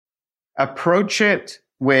Approach it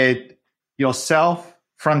with yourself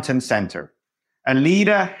front and center. A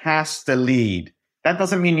leader has to lead. That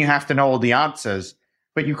doesn't mean you have to know all the answers,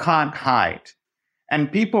 but you can't hide.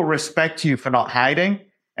 And people respect you for not hiding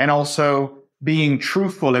and also being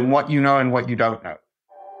truthful in what you know and what you don't know.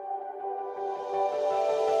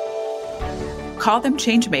 Call them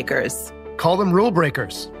change makers. Call them rule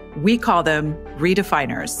breakers. We call them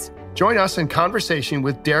redefiners. Join us in conversation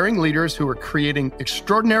with daring leaders who are creating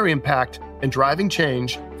extraordinary impact and driving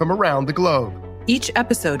change from around the globe. Each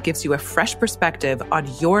episode gives you a fresh perspective on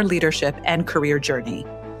your leadership and career journey.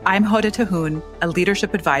 I'm Hoda Tahoun, a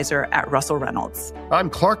leadership advisor at Russell Reynolds. I'm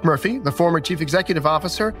Clark Murphy, the former chief executive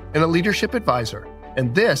officer and a leadership advisor.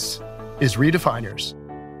 And this is Redefiners.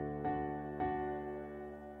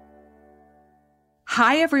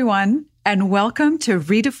 Hi, everyone, and welcome to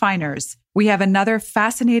Redefiners. We have another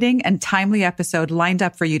fascinating and timely episode lined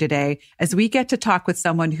up for you today as we get to talk with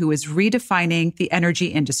someone who is redefining the energy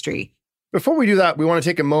industry. Before we do that, we want to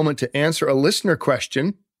take a moment to answer a listener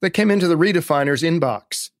question that came into the Redefiners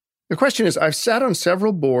inbox. The question is, I've sat on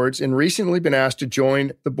several boards and recently been asked to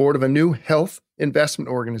join the board of a new health investment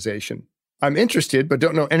organization. I'm interested, but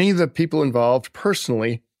don't know any of the people involved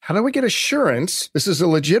personally. How do I get assurance this is a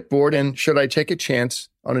legit board, and should I take a chance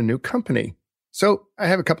on a new company? So I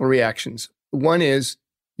have a couple of reactions. One is,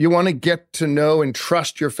 you want to get to know and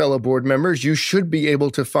trust your fellow board members. You should be able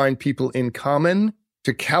to find people in common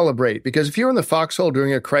to calibrate, because if you're in the foxhole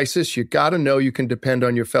during a crisis, you got to know you can depend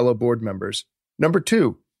on your fellow board members. Number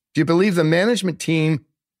two, do you believe the management team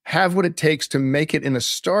have what it takes to make it in a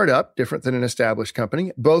startup, different than an established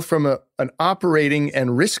company, both from an operating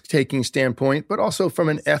and risk-taking standpoint, but also from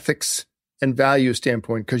an ethics and value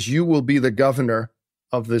standpoint, because you will be the governor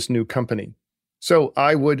of this new company. So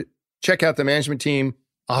I would check out the management team,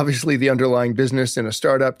 obviously the underlying business in a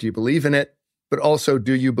startup. Do you believe in it? But also,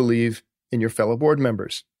 do you believe in your fellow board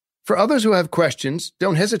members? For others who have questions,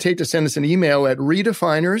 don't hesitate to send us an email at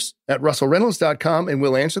redefiners@russellreynolds.com, and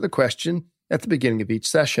we'll answer the question at the beginning of each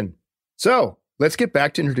session. So let's get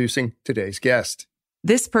back to introducing today's guest.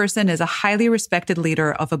 This person is a highly respected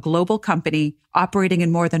leader of a global company operating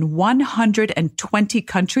in more than 120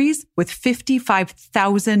 countries with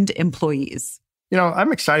 55,000 employees. You know,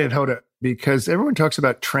 I'm excited, Hoda, because everyone talks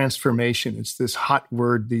about transformation. It's this hot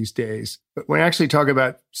word these days. But when I actually talk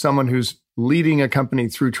about someone who's leading a company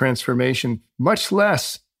through transformation, much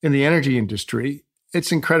less in the energy industry,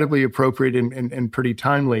 it's incredibly appropriate and pretty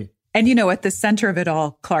timely. And you know, at the center of it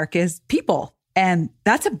all, Clark, is people. And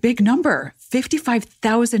that's a big number,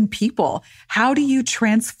 55,000 people. How do you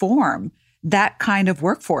transform that kind of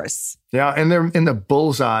workforce? Yeah, and they're in the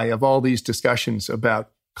bullseye of all these discussions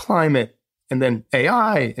about climate and then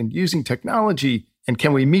AI and using technology. And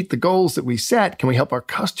can we meet the goals that we set? Can we help our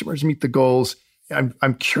customers meet the goals?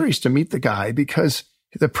 I'm curious to meet the guy because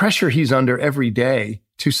the pressure he's under every day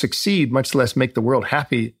to succeed, much less make the world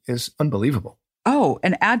happy, is unbelievable. Oh,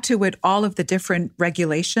 and add to it all of the different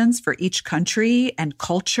regulations for each country and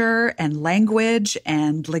culture and language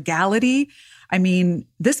and legality. I mean,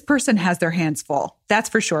 this person has their hands full. That's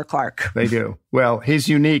for sure, Clark. They do. Well, he's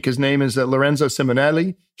unique. His name is Lorenzo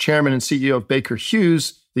Simonelli, chairman and CEO of Baker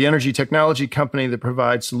Hughes, the energy technology company that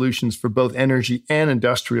provides solutions for both energy and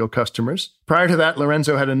industrial customers. Prior to that,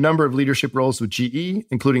 Lorenzo had a number of leadership roles with GE,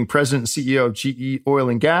 including president and CEO of GE Oil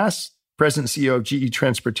and Gas, president and CEO of GE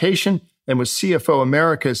Transportation, and was CFO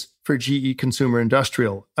Americas for GE Consumer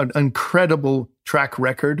Industrial. An incredible track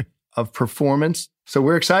record of performance. So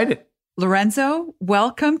we're excited. Lorenzo,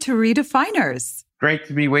 welcome to Redefiners. Great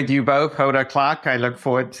to be with you both, Hoda, Clark. I look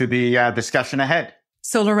forward to the discussion ahead.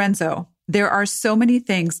 So Lorenzo, there are so many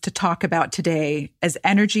things to talk about today, as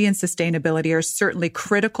energy and sustainability are certainly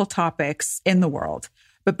critical topics in the world.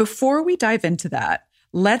 But before we dive into that,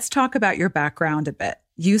 let's talk about your background a bit.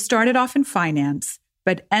 You started off in finance,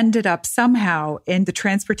 but ended up somehow in the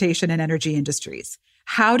transportation and energy industries.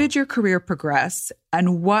 How did your career progress,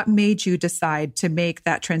 and what made you decide to make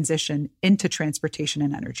that transition into transportation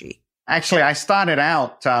and energy? Actually, I started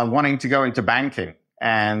out wanting to go into banking.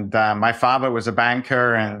 And my father was a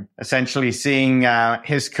banker, and essentially seeing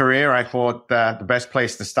his career, I thought the best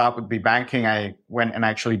place to start would be banking. I went and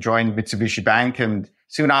actually joined Mitsubishi Bank. And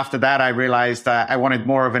soon after that, I realized I wanted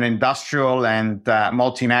more of an industrial and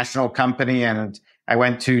multinational company. And I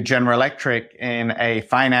went to General Electric in a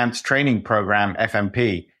finance training program,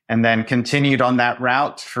 FMP, and then continued on that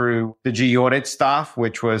route through the GE audit staff,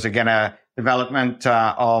 which was, again, a development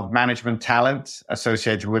of management talent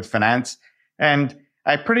associated with finance. And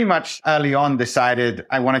I pretty much early on decided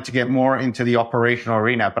I wanted to get more into the operational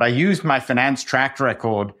arena, but I used my finance track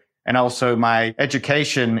record and also my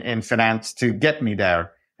education in finance to get me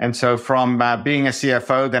there. And so from being a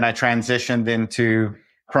CFO, then I transitioned into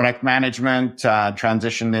product management,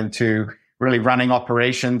 transitioned into really running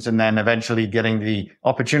operations, and then eventually getting the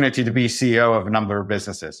opportunity to be CEO of a number of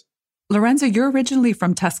businesses. Lorenzo, you're originally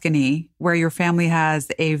from Tuscany, where your family has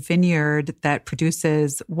a vineyard that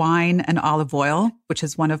produces wine and olive oil, which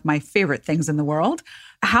is one of my favorite things in the world.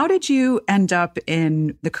 How did you end up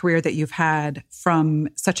in the career that you've had from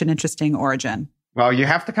such an interesting origin? Well, you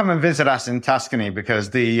have to come and visit us in Tuscany because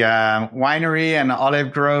the winery and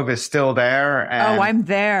olive grove is still there. And I'm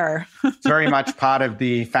there. it's very much part of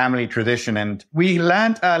the family tradition. And we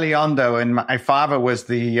learned early on, though, and my father was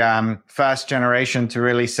the first generation to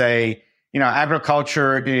really say,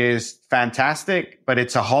 agriculture is fantastic, but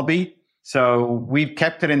it's a hobby. So we've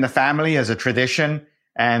kept it in the family as a tradition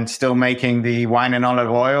and still making the wine and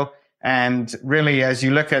olive oil. And really, as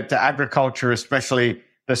you look at agriculture, especially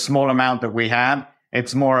the small amount that we have,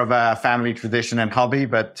 it's more of a family tradition and hobby.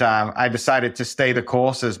 But I decided to stay the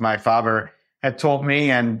course as my father had taught me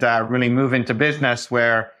and really move into business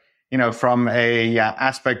where, from a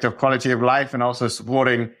aspect of quality of life and also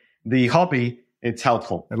supporting the hobby, it's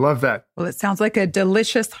helpful. I love that. Well, it sounds like a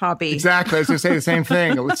delicious hobby. Exactly. I was going to say the same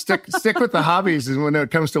thing. Let's stick with the hobbies when it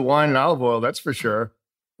comes to wine and olive oil, that's for sure.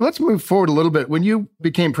 Let's move forward a little bit. When you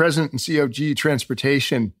became president and CEO of GE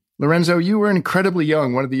Transportation, Lorenzo, you were incredibly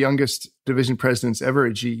young, one of the youngest division presidents ever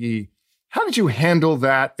at GE. How did you handle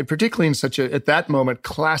that, and particularly in such at that moment,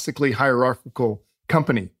 classically hierarchical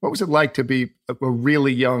company? What was it like to be a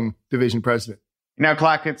really young division president?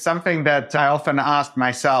 Clark, it's something that I often ask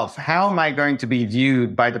myself. How am I going to be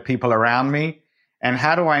viewed by the people around me? And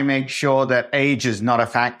how do I make sure that age is not a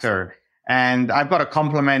factor? And I've got to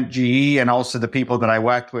compliment GE and also the people that I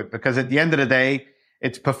worked with, because at the end of the day,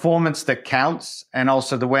 it's performance that counts and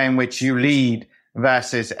also the way in which you lead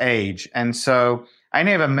versus age. And so I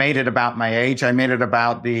never made it about my age. I made it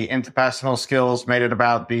about the interpersonal skills, made it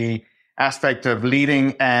about the aspect of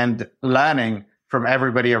leading and learning from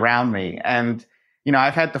everybody around me. And,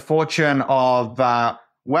 I've had the fortune of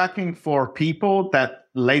working for people that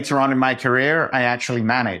later on in my career, I actually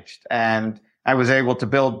managed. And I was able to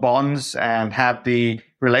build bonds and have the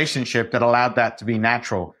relationship that allowed that to be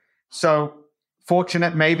natural. So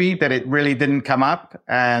fortunate maybe that it really didn't come up.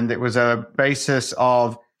 And it was a basis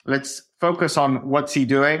of let's focus on what's he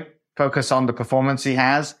doing, focus on the performance he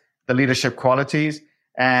has, the leadership qualities,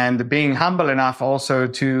 and being humble enough also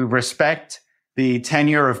to respect the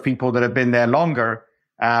tenure of people that have been there longer,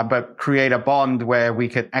 but create a bond where we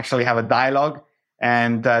could actually have a dialogue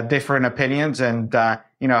and different opinions and,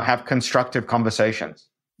 have constructive conversations.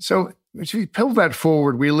 So as we pull that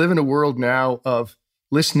forward, we live in a world now of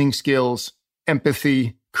listening skills,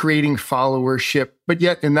 empathy, creating followership. But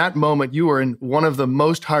yet in that moment, you are in one of the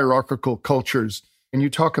most hierarchical cultures. And you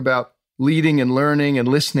talk about leading and learning and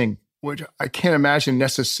listening, which I can't imagine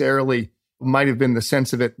necessarily might have been the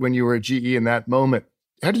sense of it when you were at GE in that moment.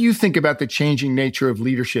 How do you think about the changing nature of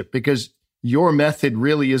leadership? Because your method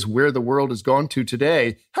really is where the world has gone to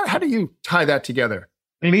today. How do you tie that together?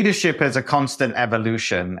 Leadership is a constant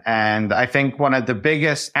evolution. And I think one of the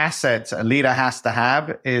biggest assets a leader has to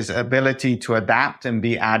have is ability to adapt and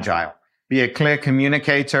be agile, be a clear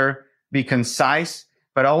communicator, be concise,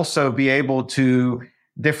 but also be able to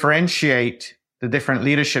differentiate the different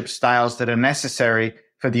leadership styles that are necessary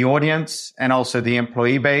for the audience and also the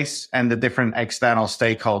employee base and the different external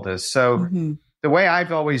stakeholders. So the way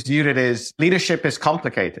I've always viewed it is leadership is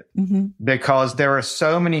complicated because there are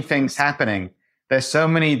so many things happening. There's so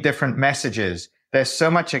many different messages. There's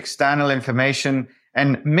so much external information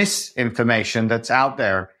and misinformation that's out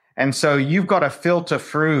there. And so you've got to filter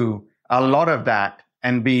through a lot of that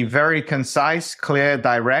and be very concise, clear,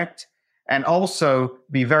 direct, and also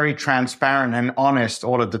be very transparent and honest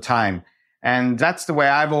all of the time. And that's the way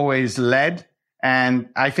I've always led. And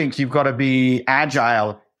I think you've got to be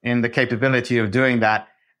agile in the capability of doing that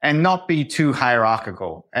and not be too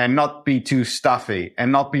hierarchical and not be too stuffy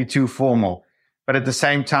and not be too formal, but at the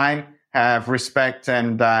same time, have respect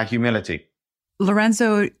and humility.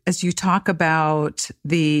 Lorenzo, as you talk about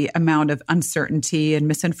the amount of uncertainty and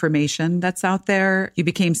misinformation that's out there, you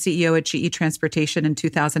became CEO at GE Transportation in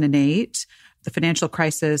 2008. The financial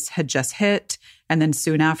crisis had just hit. And then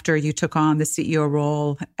soon after, you took on the CEO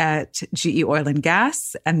role at GE Oil and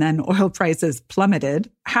Gas, and then oil prices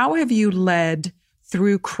plummeted. How have you led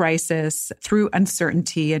through crisis, through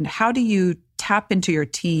uncertainty, and how do you tap into your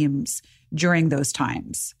teams during those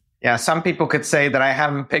times? Yeah, some people could say that I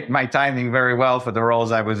haven't picked my timing very well for the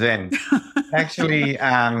roles I was in. Actually,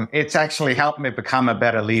 it's actually helped me become a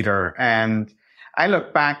better leader. And I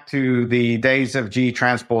look back to the days of GE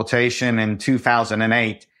Transportation in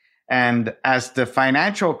 2008, And as the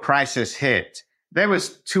financial crisis hit, there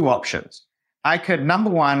was two options. I could, number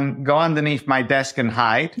one, go underneath my desk and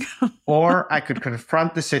hide, or I could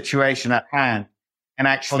confront the situation at hand and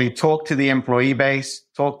actually talk to the employee base,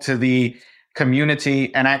 talk to the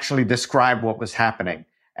community, and actually describe what was happening.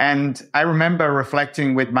 And I remember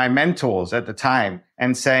reflecting with my mentors at the time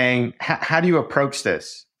and saying, how do you approach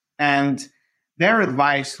this? And their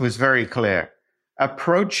advice was very clear.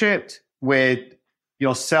 Approach it with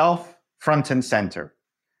yourself front and center.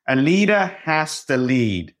 A leader has to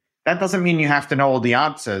lead. That doesn't mean you have to know all the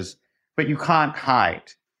answers, but you can't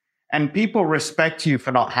hide. And people respect you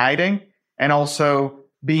for not hiding and also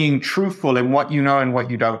being truthful in what you know and what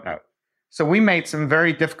you don't know. So we made some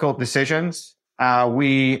very difficult decisions.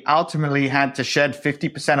 We ultimately had to shed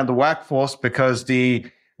 50% of the workforce because the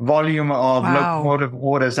volume of locomotive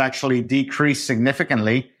orders actually decreased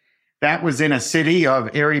significantly. That was in a city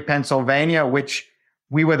of Erie, Pennsylvania, which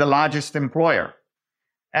we were the largest employer.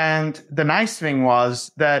 And the nice thing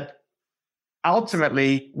was that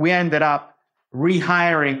ultimately we ended up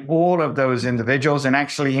rehiring all of those individuals and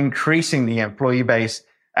actually increasing the employee base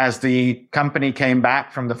as the company came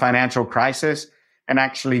back from the financial crisis and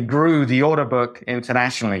actually grew the order book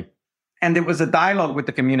internationally. And it was a dialogue with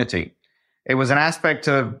the community. It was an aspect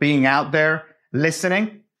of being out there,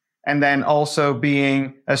 listening, and then also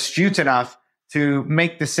being astute enough to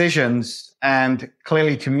make decisions and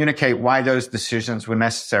clearly communicate why those decisions were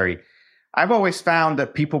necessary. I've always found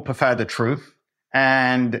that people prefer the truth,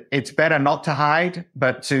 and it's better not to hide,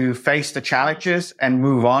 but to face the challenges and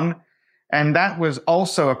move on. And that was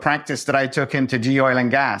also a practice that I took into G Oil and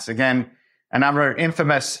Gas. Again, another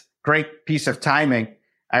infamous great piece of timing.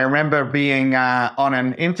 I remember being on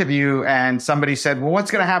an interview and somebody said, well,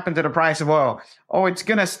 what's going to happen to the price of oil? Oh, it's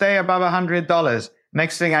going to stay above $100.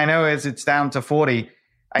 Next thing I know is it's down to 40.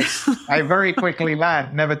 I very quickly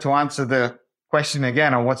learned never to answer the question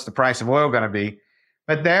again on what's the price of oil going to be.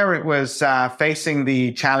 But there it was facing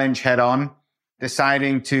the challenge head on,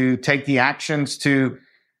 deciding to take the actions to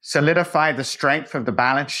solidify the strength of the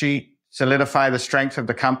balance sheet, solidify the strength of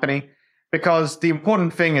the company, because the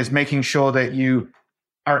important thing is making sure that you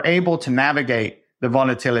are able to navigate the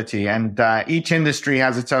volatility. And each industry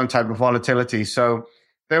has its own type of volatility. So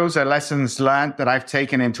those are lessons learned that I've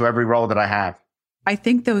taken into every role that I have. I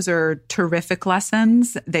think those are terrific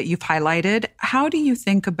lessons that you've highlighted. How do you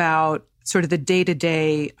think about sort of the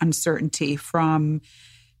day-to-day uncertainty from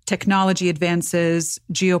technology advances,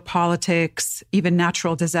 geopolitics, even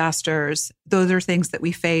natural disasters? Those are things that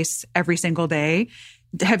we face every single day.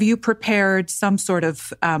 Have you prepared some sort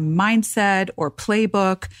of mindset or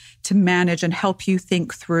playbook to manage and help you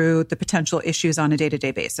think through the potential issues on a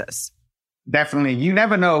day-to-day basis? Definitely. You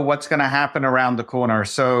never know what's going to happen around the corner.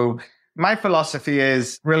 So my philosophy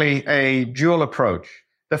is really a dual approach.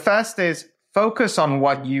 The first is focus on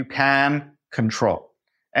what you can control.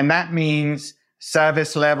 And that means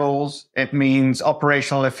service levels. It means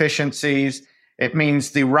operational efficiencies. It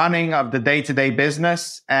means the running of the day-to-day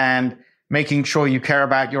business and making sure you care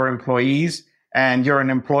about your employees and you're an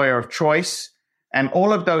employer of choice. And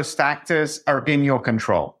all of those factors are in your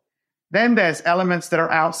control. Then there's elements that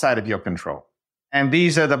are outside of your control. And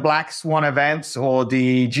these are the black swan events or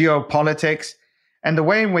the geopolitics. And the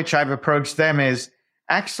way in which I've approached them is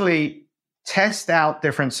actually test out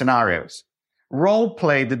different scenarios, role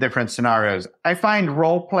play the different scenarios. I find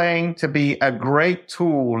role playing to be a great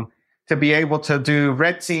tool to be able to do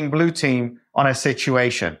red team, blue team on a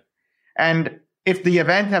situation. And if the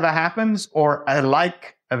event ever happens or a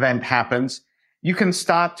like event happens, you can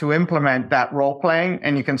start to implement that role playing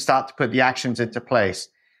and you can start to put the actions into place.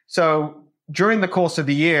 So during the course of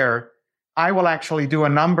the year, I will actually do a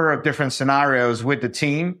number of different scenarios with the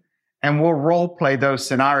team and we'll role play those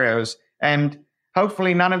scenarios. And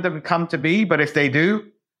hopefully none of them come to be, but if they do,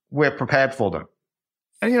 we're prepared for them.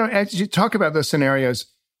 And, as you talk about those scenarios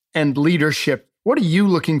and leadership, what are you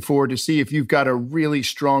looking for to see if you've got a really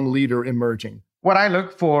strong leader emerging? What I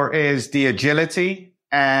look for is the agility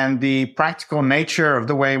and the practical nature of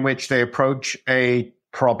the way in which they approach a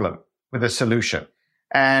problem with a solution.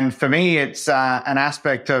 And for me, it's an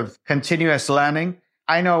aspect of continuous learning.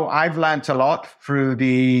 I know I've learned a lot through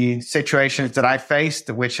the situations that I faced,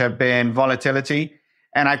 which have been volatility,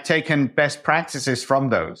 and I've taken best practices from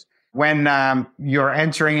those. When you're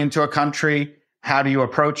entering into a country, how do you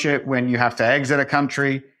approach it? When you have to exit a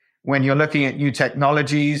country, when you're looking at new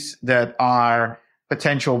technologies that are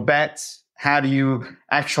potential bets, how do you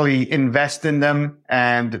actually invest in them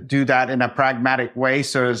and do that in a pragmatic way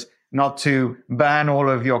so as not to burn all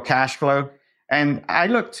of your cash flow? And I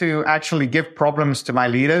look to actually give problems to my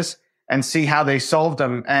leaders and see how they solve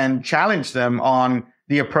them and challenge them on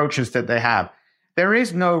the approaches that they have. There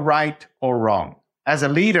is no right or wrong. As a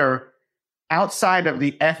leader, outside of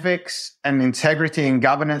the ethics and integrity and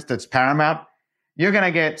governance that's paramount, you're going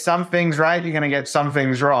to get some things right, you're going to get some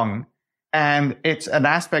things wrong. And it's an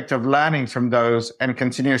aspect of learning from those and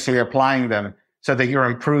continuously applying them so that you're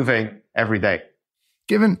improving every day.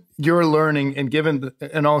 Given your learning and given,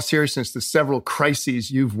 in all seriousness, the several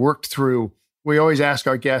crises you've worked through, we always ask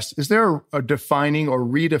our guests, is there a defining or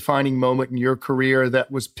redefining moment in your career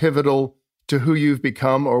that was pivotal to who you've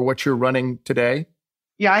become or what you're running today?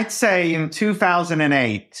 Yeah, I'd say in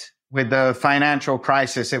 2008, with the financial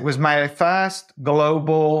crisis, it was my first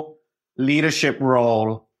global leadership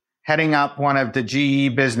role, heading up one of the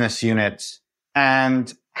GE business units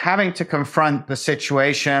and having to confront the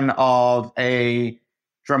situation of a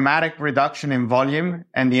dramatic reduction in volume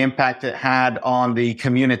and the impact it had on the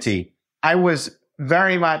community. I was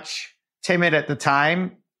very much timid at the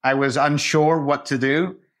time. I was unsure what to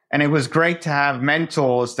do. And it was great to have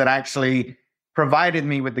mentors that actually provided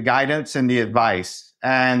me with the guidance and the advice.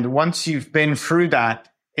 And once you've been through that,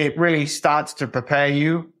 it really starts to prepare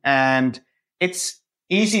you. And it's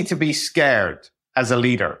easy to be scared as a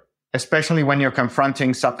leader, especially when you're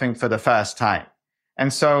confronting something for the first time.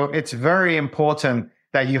 And so it's very important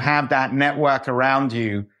that you have that network around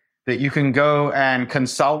you that you can go and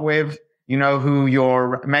consult with, you know, who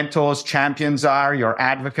your mentors, champions are, your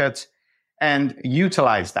advocates, and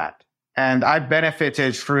utilize that. And I've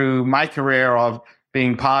benefited through my career of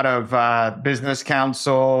being part of business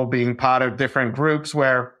council, being part of different groups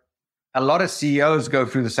where a lot of CEOs go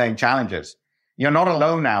through the same challenges. You're not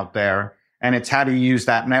alone out there, and it's how to use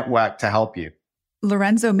that network to help you.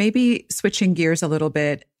 Lorenzo, maybe switching gears a little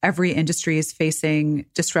bit, every industry is facing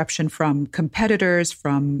disruption from competitors,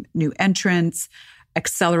 from new entrants,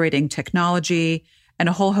 accelerating technology, and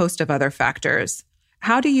a whole host of other factors.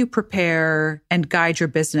 How do you prepare and guide your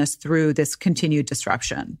business through this continued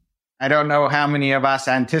disruption? I don't know how many of us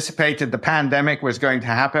anticipated the pandemic was going to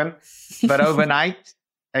happen, but overnight,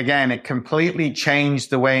 again, it completely changed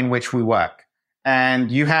the way in which we work.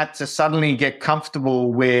 And you had to suddenly get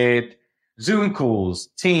comfortable with Zoom calls,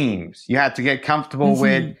 Teams. You had to get comfortable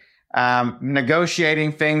with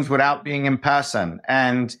negotiating things without being in person.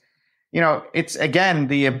 And, you know, it's, again,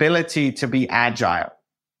 the ability to be agile.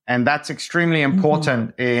 And that's extremely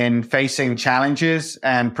important in facing challenges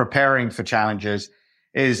and preparing for challenges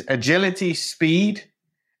is agility, speed,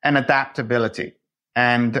 and adaptability.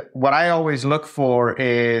 And what I always look for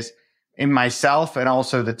is in myself and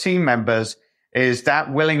also the team members is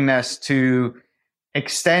that willingness to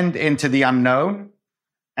extend into the unknown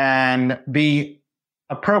and be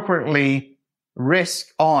appropriately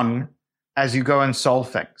risk on as you go and solve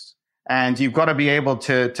things. And you've got to be able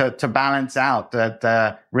to balance out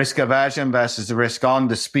that risk aversion versus the risk on,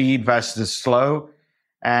 the speed versus the slow.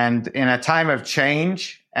 And in a time of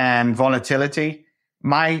change and volatility,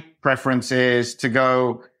 my preference is to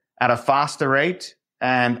go at a faster rate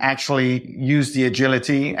and actually use the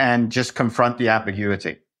agility and just confront the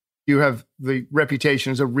ambiguity. You have the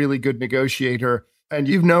reputation as a really good negotiator, and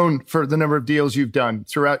you've known for the number of deals you've done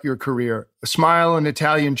throughout your career. A smile and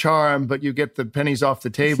Italian charm, but you get the pennies off the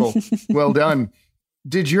table. Well done.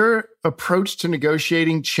 Did your approach to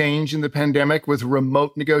negotiating change in the pandemic with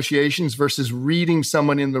remote negotiations versus reading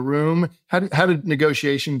someone in the room? How did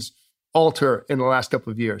negotiations alter in the last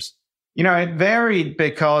couple of years? You know, it varied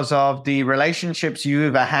because of the relationships you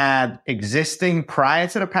either had existing prior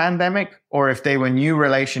to the pandemic or if they were new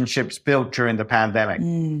relationships built during the pandemic.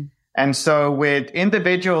 And so with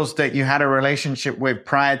individuals that you had a relationship with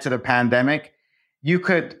prior to the pandemic, you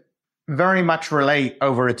could very much relate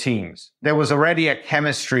over a Teams. There was already a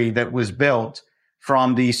chemistry that was built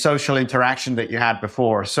from the social interaction that you had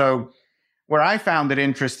before. So where I found it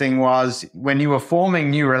interesting was when you were forming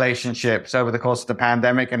new relationships over the course of the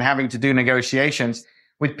pandemic and having to do negotiations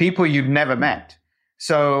with people you've never met.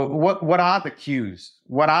 So what are the cues?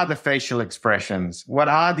 What are the facial expressions? What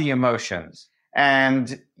are the emotions?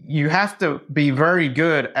 And you have to be very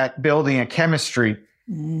good at building a chemistry.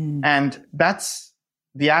 And that's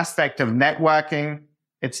the aspect of networking.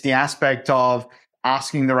 It's the aspect of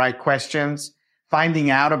asking the right questions, finding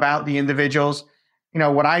out about the individuals. You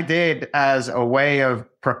know, what I did as a way of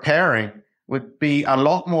preparing would be a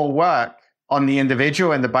lot more work on the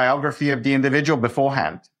individual and the biography of the individual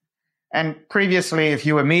beforehand. And previously, if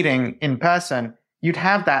you were meeting in person, you'd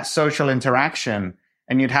have that social interaction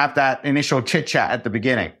and you'd have that initial chit chat at the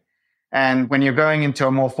beginning. And when you're going into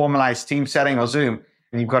a more formalized team setting or Zoom,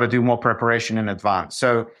 you've got to do more preparation in advance.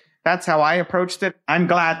 So that's how I approached it. I'm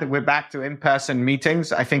glad that we're back to in-person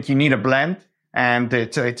meetings. I think you need a blend. And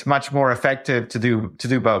it's much more effective to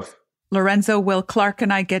do both. Lorenzo, will Clark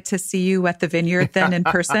and I get to see you at the vineyard then in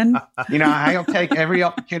person? I'll take every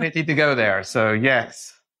opportunity to go there. So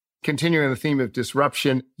yes. Continuing the theme of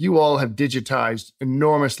disruption, you all have digitized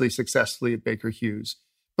enormously successfully at Baker Hughes,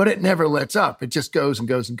 but it never lets up. It just goes and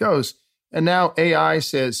goes and goes. And now AI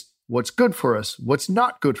says, what's good for us? What's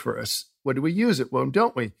not good for us? What do we use it? Well,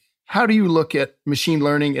 don't we? How do you look at machine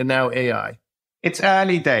learning and now AI? It's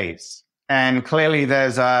early days. And clearly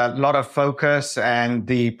there's a lot of focus and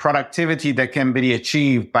the productivity that can be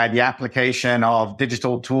achieved by the application of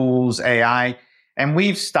digital tools, AI. And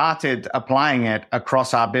we've started applying it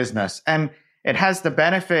across our business. And it has the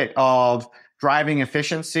benefit of driving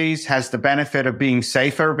efficiencies, has the benefit of being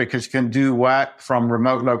safer because you can do work from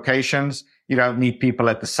remote locations. You don't need people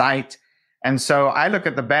at the site. And so I look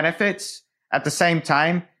at the benefits. At the same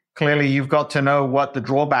time, clearly you've got to know what the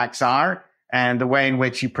drawbacks are and the way in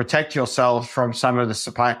which you protect yourself from some of the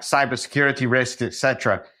cybersecurity risks,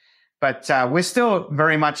 etc. But we're still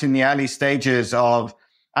very much in the early stages of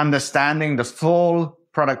understanding the full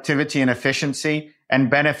productivity and efficiency and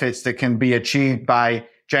benefits that can be achieved by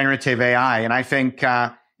generative AI. And I think,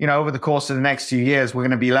 over the course of the next few years, we're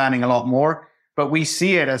going to be learning a lot more, but we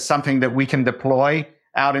see it as something that we can deploy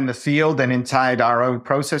out in the field and inside our own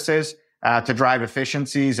processes to drive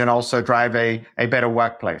efficiencies and also drive a better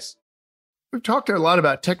workplace. We've talked a lot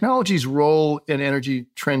about technology's role in energy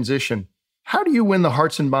transition. How do you win the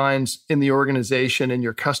hearts and minds in the organization and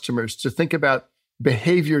your customers to think about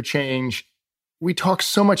behavior change? We talk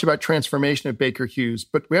so much about transformation at Baker Hughes,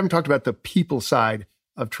 but we haven't talked about the people side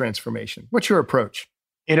of transformation. What's your approach?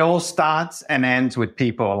 It all starts and ends with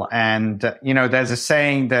people. And, there's a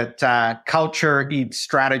saying that culture eats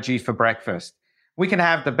strategy for breakfast. We can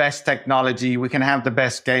have the best technology, we can have the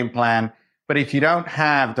best game plan, but if you don't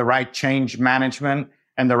have the right change management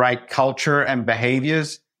and the right culture and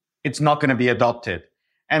behaviors, it's not going to be adopted.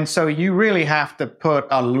 And so you really have to put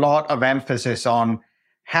a lot of emphasis on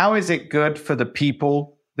how is it good for the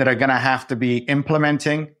people that are going to have to be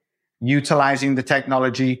implementing, utilizing the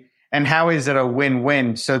technology, and how is it a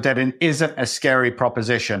win-win so that it isn't a scary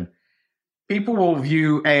proposition. People will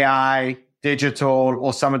view AI, digital,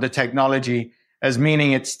 or some of the technology as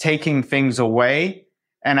meaning it's taking things away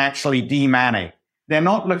and actually demanning. They're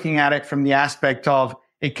not looking at it from the aspect of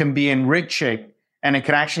it can be enriching and it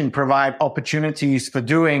can actually provide opportunities for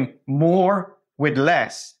doing more with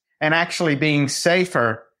less and actually being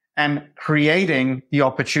safer and creating the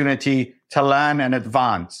opportunity to learn and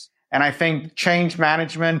advance. And I think change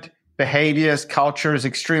management, behaviors, culture is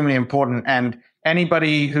extremely important. And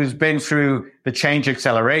anybody who's been through the change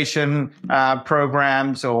acceleration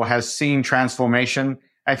programs or has seen transformation,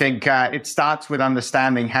 I think it starts with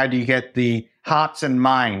understanding how do you get the hearts and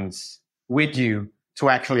minds with you to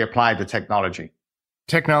actually apply the technology.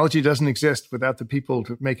 Technology doesn't exist without the people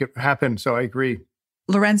to make it happen. So I agree.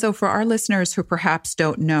 Lorenzo, for our listeners who perhaps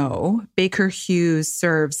don't know, Baker Hughes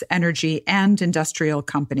serves energy and industrial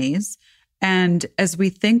companies. And as we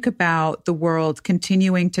think about the world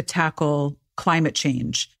continuing to tackle climate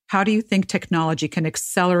change, how do you think technology can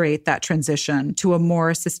accelerate that transition to a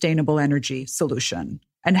more sustainable energy solution?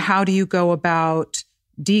 And how do you go about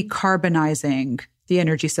decarbonizing the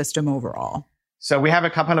energy system overall? So we have a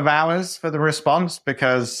couple of hours for the response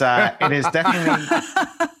because it is definitely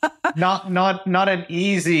not an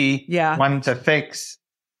easy one to fix.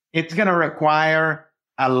 It's going to require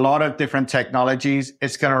a lot of different technologies.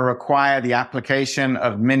 It's going to require the application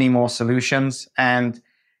of many more solutions. And,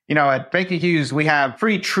 at Baker Hughes, we have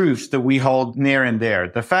 3 truths that we hold near and dear.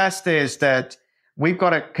 The first is that we've got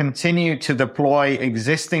to continue to deploy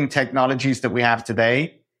existing technologies that we have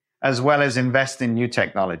today, as well as invest in new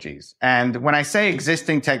technologies. And when I say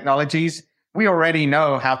existing technologies, we already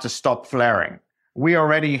know how to stop flaring. We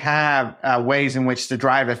already have ways in which to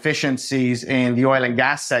drive efficiencies in the oil and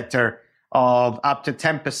gas sector of up to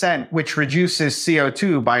 10%, which reduces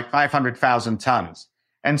CO2 by 500,000 tons.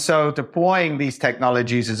 And so deploying these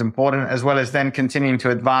technologies is important, as well as then continuing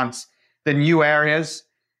to advance the new areas.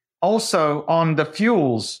 Also on the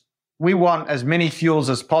fuels, we want as many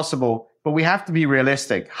fuels as possible, but we have to be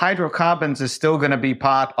realistic. Hydrocarbons is still going to be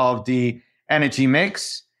part of the energy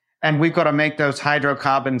mix, and we've got to make those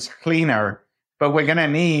hydrocarbons cleaner. But we're going to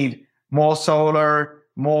need more solar,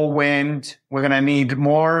 more wind. We're going to need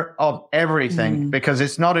more of everything because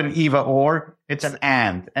it's not an either or, it's an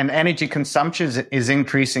and. And energy consumption is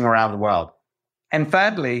increasing around the world. And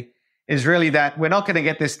thirdly is really that we're not going to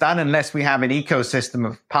get this done unless we have an ecosystem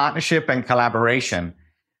of partnership and collaboration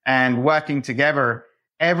and working together.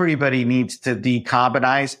 Everybody needs to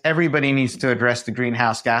decarbonize. Everybody needs to address the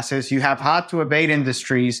greenhouse gases. You have hard to abate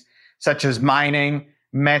industries such as mining,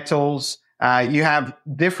 metals, You have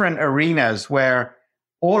different arenas where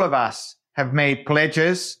all of us have made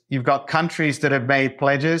pledges. You've got countries that have made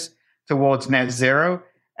pledges towards net zero,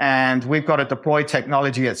 and we've got to deploy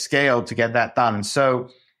technology at scale to get that done. So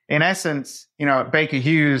in essence, at Baker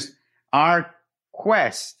Hughes, our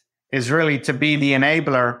quest is really to be the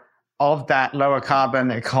enabler of that lower carbon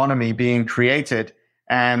economy being created.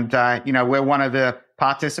 And, we're one of the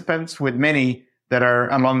participants with many that are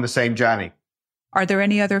along the same journey. Are there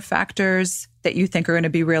any other factors that you think are going to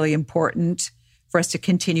be really important for us to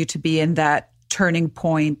continue to be in that turning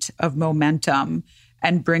point of momentum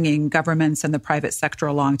and bringing governments and the private sector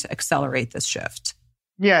along to accelerate this shift?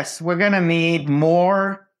 Yes, we're going to need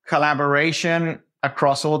more collaboration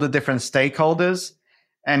across all the different stakeholders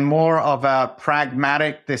and more of a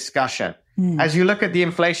pragmatic discussion. As you look at the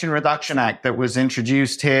Inflation Reduction Act that was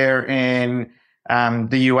introduced here in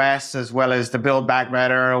the US, as well as the Build Back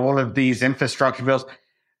Better, all of these infrastructure bills,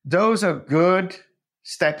 those are good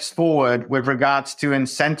steps forward with regards to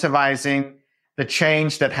incentivizing the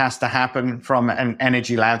change that has to happen from an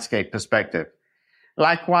energy landscape perspective.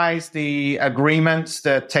 Likewise, the agreements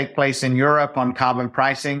that take place in Europe on carbon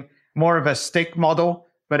pricing, more of a stick model.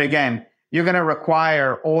 But again, you're going to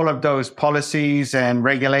require all of those policies and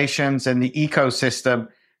regulations and the ecosystem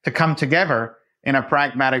to come together in a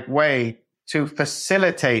pragmatic way to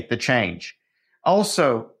facilitate the change.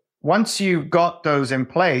 Also, once you've got those in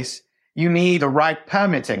place, you need the right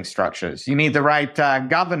permitting structures. You need the right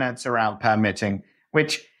governance around permitting,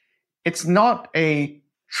 which it's not a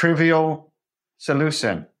trivial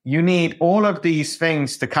solution. You need all of these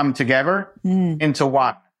things to come together into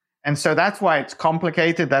one. And so that's why it's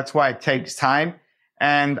complicated. That's why it takes time.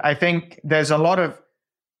 And I think there's a lot of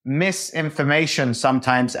misinformation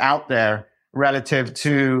sometimes out there relative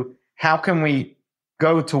to how can we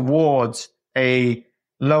go towards a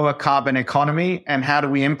lower carbon economy and how do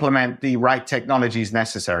we implement the right technologies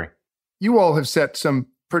necessary. You all have set some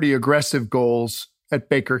pretty aggressive goals at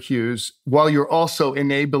Baker Hughes while you're also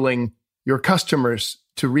enabling your customers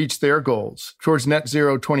to reach their goals towards net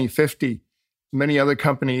zero 2050. Many other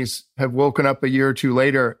companies have woken up a year or two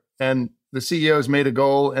later and the CEO's made a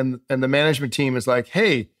goal and the management team is like,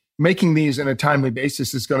 hey, making these on a timely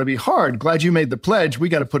basis is going to be hard. Glad you made the pledge. We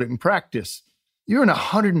got to put it in practice. You're in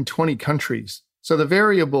 120 countries. So the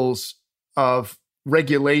variables of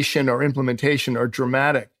regulation or implementation are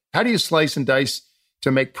dramatic. How do you slice and dice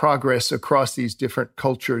to make progress across these different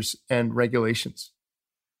cultures and regulations?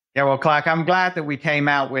 Yeah, well, Clark, I'm glad that we came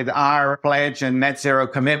out with our pledge and net zero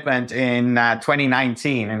commitment in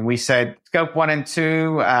 2019. And we said scope 1 and 2,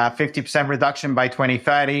 50% reduction by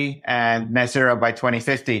 2030 and net zero by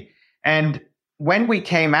 2050. And when we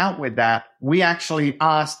came out with that, we actually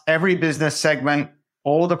asked every business segment,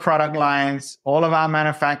 all the product lines, all of our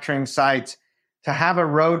manufacturing sites to have a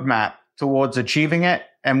roadmap towards achieving it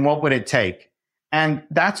and what would it take. And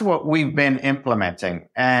that's what we've been implementing.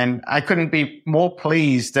 And I couldn't be more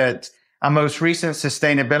pleased that our most recent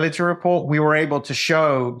sustainability report, we were able to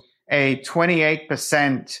show a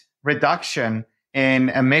 28% reduction in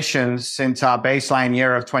emissions since our baseline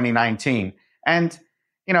year of 2019. And,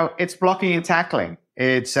 it's blocking and tackling.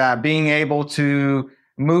 It's being able to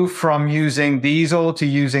move from using diesel to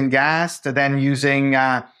using gas to then using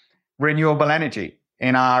renewable energy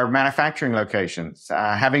in our manufacturing locations,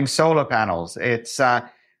 having solar panels. It's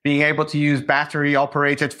being able to use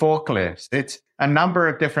battery-operated forklifts. It's a number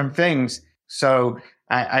of different things. So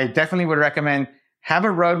I definitely would recommend have a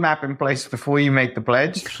roadmap in place before you make the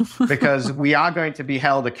pledge, because we are going to be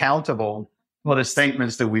held accountable for the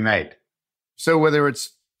statements that we made. So whether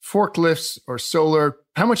it's forklifts or solar,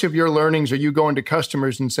 how much of your learnings are you going to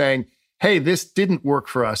customers and saying, hey, this didn't work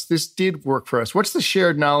for us, this did work for us? What's the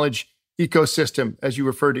shared knowledge ecosystem, as you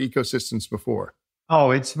referred to ecosystems before?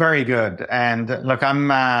 Oh, it's very good. And look,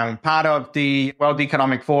 I'm part of the World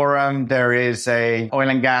Economic Forum. There is a oil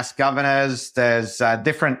and gas governors. There's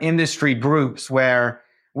different industry groups where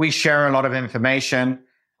we share a lot of information.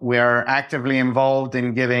 We're actively involved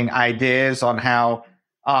in giving ideas on how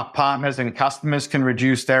our partners and customers can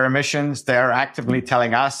reduce their emissions. They're actively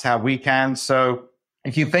telling us how we can. So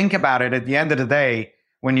if you think about it, at the end of the day,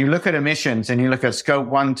 when you look at emissions and you look at scope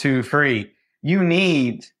 1, 2, 3, you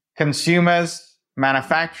need consumers,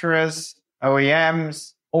 manufacturers,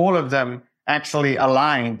 OEMs, all of them actually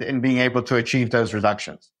aligned in being able to achieve those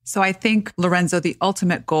reductions. So I think, Lorenzo, the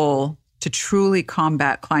ultimate goal to truly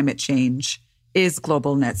combat climate change is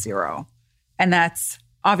global net zero. And that's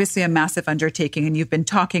obviously a massive undertaking. And you've been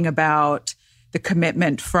talking about the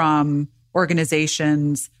commitment from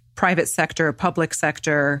organizations, private sector, public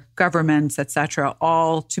sector, governments, et cetera,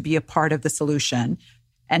 all to be a part of the solution.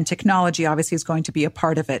 And technology obviously is going to be a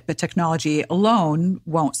part of it, but technology alone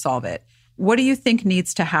won't solve it. What do you think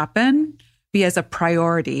needs to happen, be as a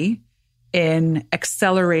priority in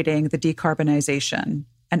accelerating the decarbonization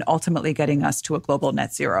and ultimately getting us to a global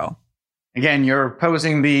net zero? Again, you're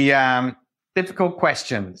posing the difficult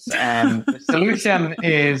questions, and the solution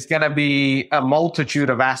is going to be a multitude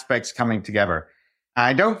of aspects coming together.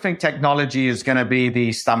 I don't think technology is going to be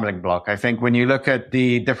the stumbling block. I think when you look at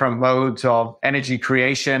the different modes of energy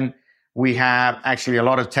creation, we have actually a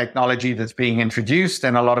lot of technology that's being introduced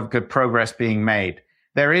and a lot of good progress being made.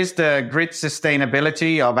 There is the grid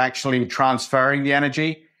sustainability of actually transferring the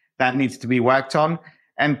energy that needs to be worked on.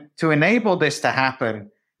 And to enable this to happen,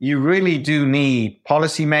 you really do need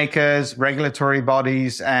policymakers, regulatory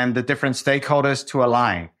bodies, and the different stakeholders to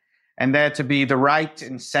align. And there to be the right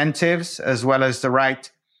incentives as well as the right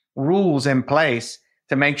rules in place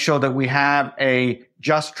to make sure that we have a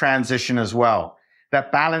just transition as well,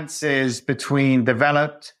 that balances between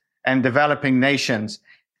developed and developing nations.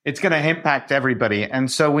 It's going to impact everybody. And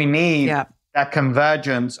so we need that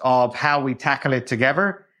convergence of how we tackle it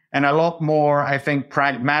together and a lot more, I think,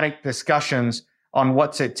 pragmatic discussions on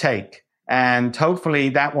what's it take. And hopefully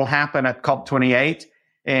that will happen at COP28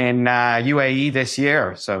 in UAE this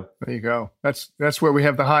year. So there you go. That's where we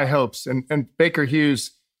have the high hopes. And Baker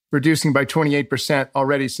Hughes reducing by 28%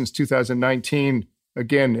 already since 2019.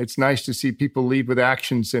 Again, it's nice to see people lead with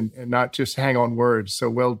actions and not just hang on words. So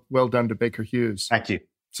well done to Baker Hughes. Thank you.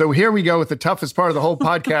 So here we go with the toughest part of the whole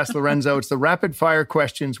podcast, Lorenzo. It's the rapid fire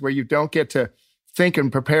questions where you don't get to think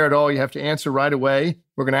and prepare at all. You have to answer right away.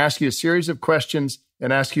 We're going to ask you a series of questions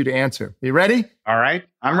and ask you to answer. You ready? All right.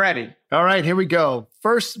 I'm ready. All right, here we go.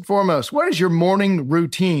 First and foremost, what is your morning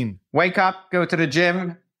routine? Wake up, go to the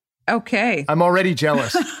gym. Okay. I'm already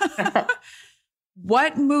jealous.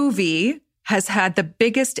 What movie has had the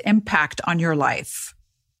biggest impact on your life?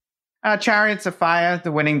 Chariots of Fire,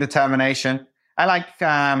 The Winning Determination. I like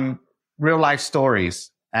real life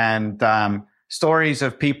stories and stories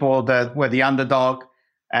of people that were the underdog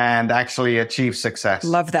and actually achieved success.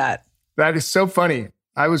 Love that. That is so funny.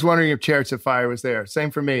 I was wondering if Chariots of Fire was there.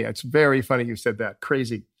 Same for me. It's very funny you said that.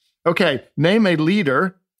 Crazy. Okay, name a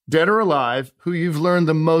leader, dead or alive, who you've learned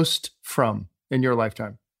the most from in your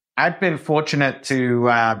lifetime. I've been fortunate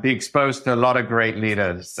to be exposed to a lot of great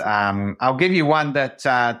leaders. I'll give you one that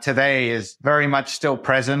today is very much still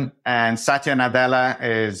present. And Satya Nadella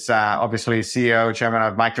is obviously CEO, chairman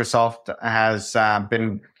of Microsoft, has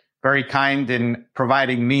been very kind in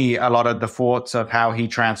providing me a lot of the thoughts of how he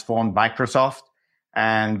transformed Microsoft.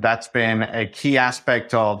 And that's been a key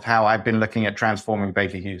aspect of how I've been looking at transforming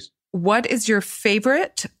Baker Hughes. What is your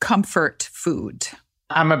favorite comfort food?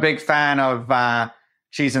 I'm a big fan of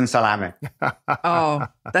cheese and salami. Oh,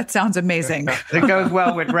 that sounds amazing. It goes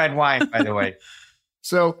well with red wine, by the way.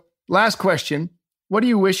 So, last question. What do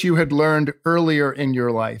you wish you had learned earlier in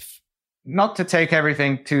your life? Not to take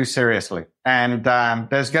everything too seriously. And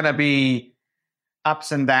there's going to be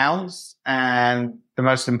ups and downs. And the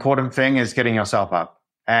most important thing is getting yourself up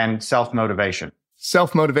and self-motivation.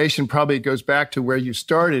 Self-motivation probably goes back to where you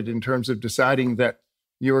started in terms of deciding that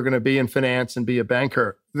you were going to be in finance and be a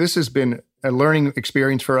banker. This has been a learning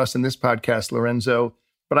experience for us in this podcast, Lorenzo.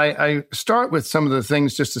 But I start with some of the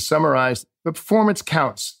things just to summarize. The performance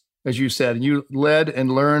counts, as you said, and you led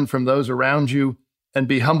and learned from those around you and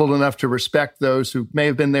be humble enough to respect those who may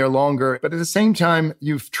have been there longer. But at the same time,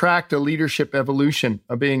 you've tracked a leadership evolution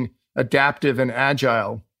of being adaptive and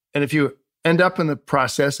agile. And if you end up in the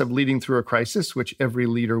process of leading through a crisis, which every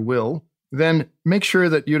leader will, then make sure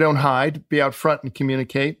that you don't hide, be out front and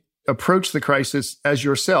communicate, approach the crisis as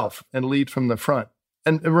yourself and lead from the front.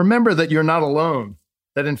 And remember that you're not alone,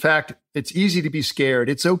 that in fact, it's easy to be scared.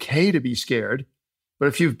 It's okay to be scared. But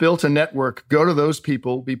if you've built a network, go to those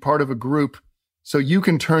people, be part of a group so you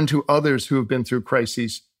can turn to others who have been through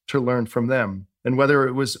crises to learn from them. And whether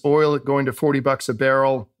it was oil going to $40 a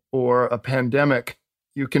barrel or a pandemic,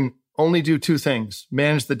 you can only do two things: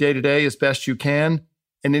 manage the day-to-day as best you can,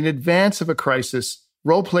 and in advance of a crisis,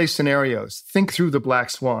 role-play scenarios, think through the black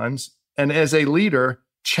swans, and as a leader,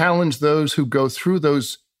 challenge those who go through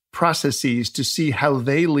those processes to see how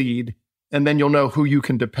they lead, and then you'll know who you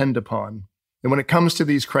can depend upon. And when it comes to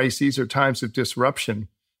these crises or times of disruption,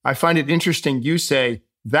 I find it interesting you say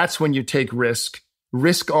that's when you take risk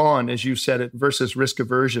on, as you said it, versus risk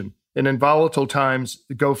aversion. And in volatile times,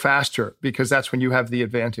 go faster because that's when you have the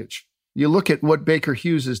advantage. You look at what Baker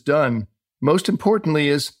Hughes has done. Most importantly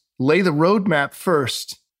is lay the roadmap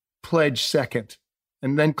first, pledge second,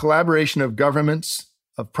 and then collaboration of governments,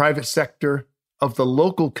 of private sector, of the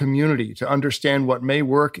local community to understand what may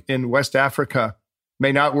work in West Africa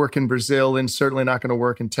may not work in Brazil and certainly not going to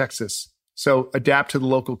work in Texas. So adapt to the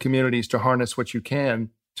local communities to harness what you can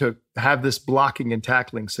to have this blocking and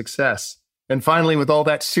tackling success. And finally, with all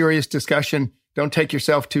that serious discussion, don't take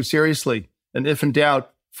yourself too seriously. And if in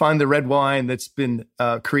doubt, find the red wine that's been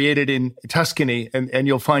created in Tuscany, and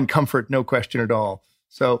you'll find comfort, no question at all.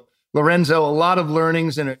 So, Lorenzo, a lot of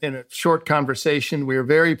learnings in a short conversation. We are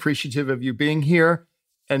very appreciative of you being here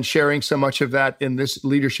and sharing so much of that in this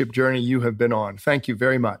leadership journey you have been on. Thank you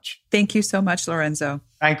very much. Thank you so much, Lorenzo.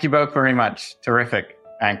 Thank you both very much. Terrific.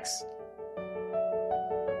 Thanks.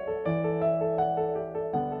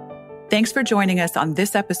 Thanks for joining us on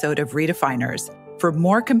this episode of Redefiners. For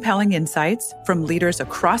more compelling insights from leaders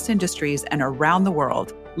across industries and around the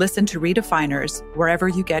world, listen to Redefiners wherever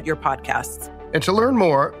you get your podcasts. And to learn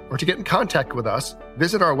more or to get in contact with us,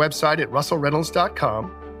 visit our website at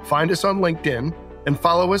russellreynolds.com, find us on LinkedIn, and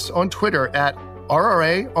follow us on Twitter at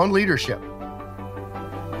RRA on Leadership.